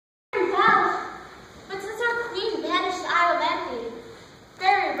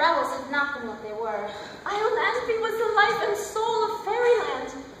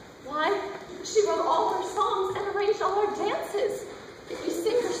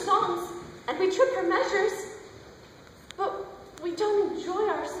songs, and we trip her measures, but we don't enjoy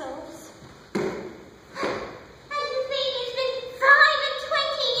ourselves. And to think it's been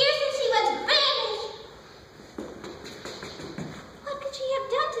 25 years since she was banished. What could she have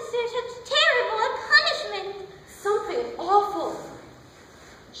done to deserve such terrible a punishment? Something awful.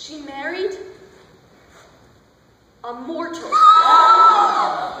 She married a mortal.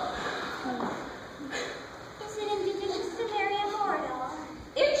 Is it injudicious to marry a mortal?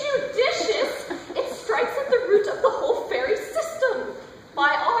 Injudicious? It strikes at the root of the whole fairy system. By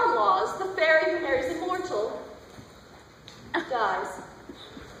our laws, the fairy who marries a mortal dies.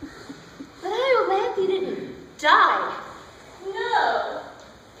 But Iolanthe didn't die. No,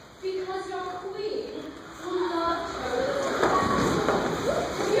 because your queen loved her.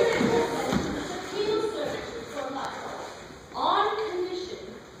 On condition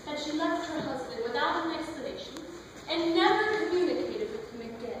that she left her husband without an explanation and never communicated with him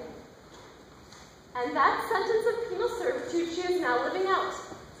again. And that sentence of penal servitude she is now living out,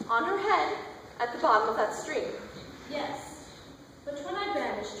 on her head, at the bottom of that stream. Yes, but when I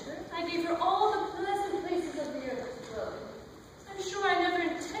banished her, I gave her all the pleasant places of the earth to dwell in. I'm sure I never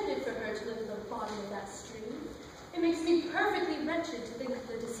intended for her to live at the bottom of that stream. It makes me perfectly wretched to think of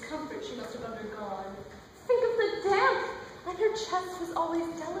the discomfort she must have undergone. Think of the damp, and her chest was always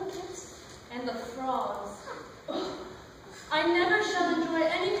delicate. And the frogs. Ugh. I never shall enjoy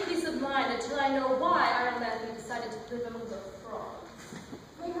any peace of mind until I know why Iolanthe decided to live among the frogs.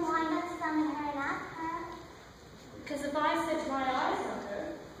 Then why not summon her and ask her? Because if I set my eyes on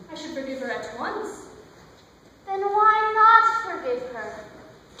her, I should forgive her at once. Then why not forgive her?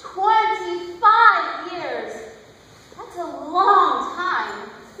 25 years. That's a long time.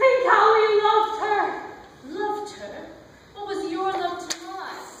 Think how we loved her. Loved her? What was your love to mine?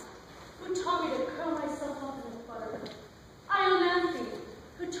 Who taught me to curl myself up in a fur? Iolanthe,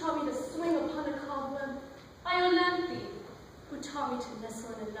 who taught me to swing upon a cobweb? Iolanthe, who taught me to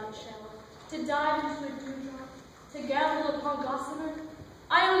nestle in a nutshell, to dive into a dewdrop, to gamble upon gossamer?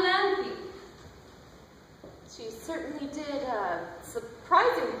 Iolanthe! She certainly did